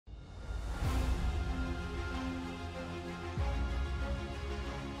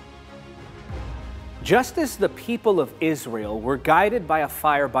Just as the people of Israel were guided by a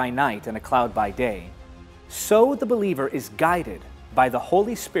fire by night and a cloud by day, so the believer is guided by the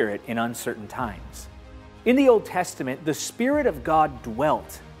Holy Spirit in uncertain times. In the Old Testament, the Spirit of God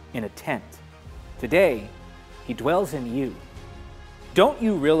dwelt in a tent. Today, He dwells in you. Don't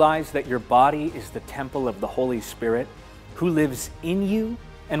you realize that your body is the temple of the Holy Spirit, who lives in you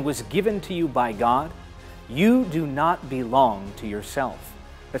and was given to you by God? You do not belong to yourself.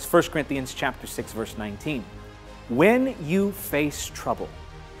 That's 1 Corinthians chapter 6, verse 19. When you face trouble,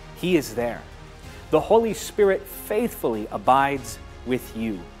 He is there. The Holy Spirit faithfully abides with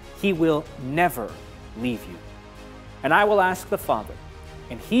you. He will never leave you. And I will ask the Father,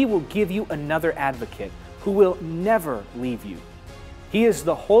 and He will give you another advocate who will never leave you. He is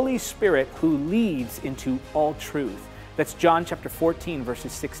the Holy Spirit who leads into all truth. That's John chapter 14,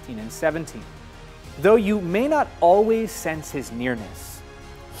 verses 16 and 17. Though you may not always sense His nearness,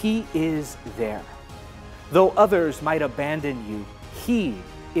 He is there. Though others might abandon you, He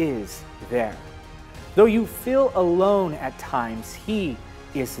is there. Though you feel alone at times, He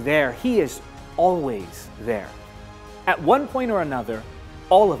is there. He is always there. At one point or another,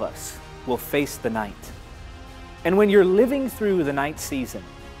 all of us will face the night. And when you're living through the night season,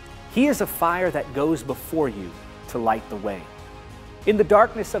 He is a fire that goes before you to light the way. In the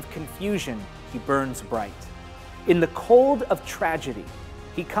darkness of confusion, He burns bright. In the cold of tragedy,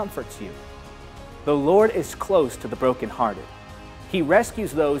 He comforts you. The Lord is close to the brokenhearted. He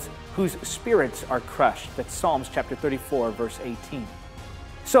rescues those whose spirits are crushed. That's Psalms chapter 34, verse 18.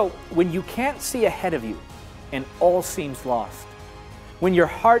 So, when you can't see ahead of you and all seems lost, when your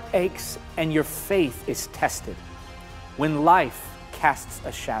heart aches and your faith is tested, when life casts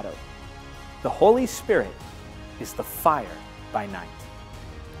a shadow, the Holy Spirit is the fire by night.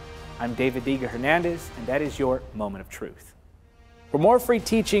 I'm David Diga Hernandez, and that is your Moment of Truth. For more free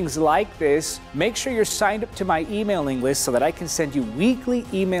teachings like this, make sure you're signed up to my emailing list so that I can send you weekly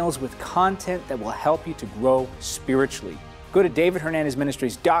emails with content that will help you to grow spiritually. Go to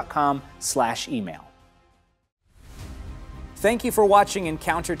davidhernandezministries.com/email. Thank you for watching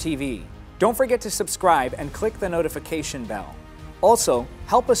Encounter TV. Don't forget to subscribe and click the notification bell. Also,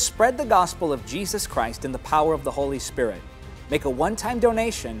 help us spread the gospel of Jesus Christ in the power of the Holy Spirit. Make a one-time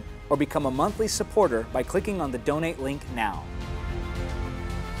donation or become a monthly supporter by clicking on the donate link now.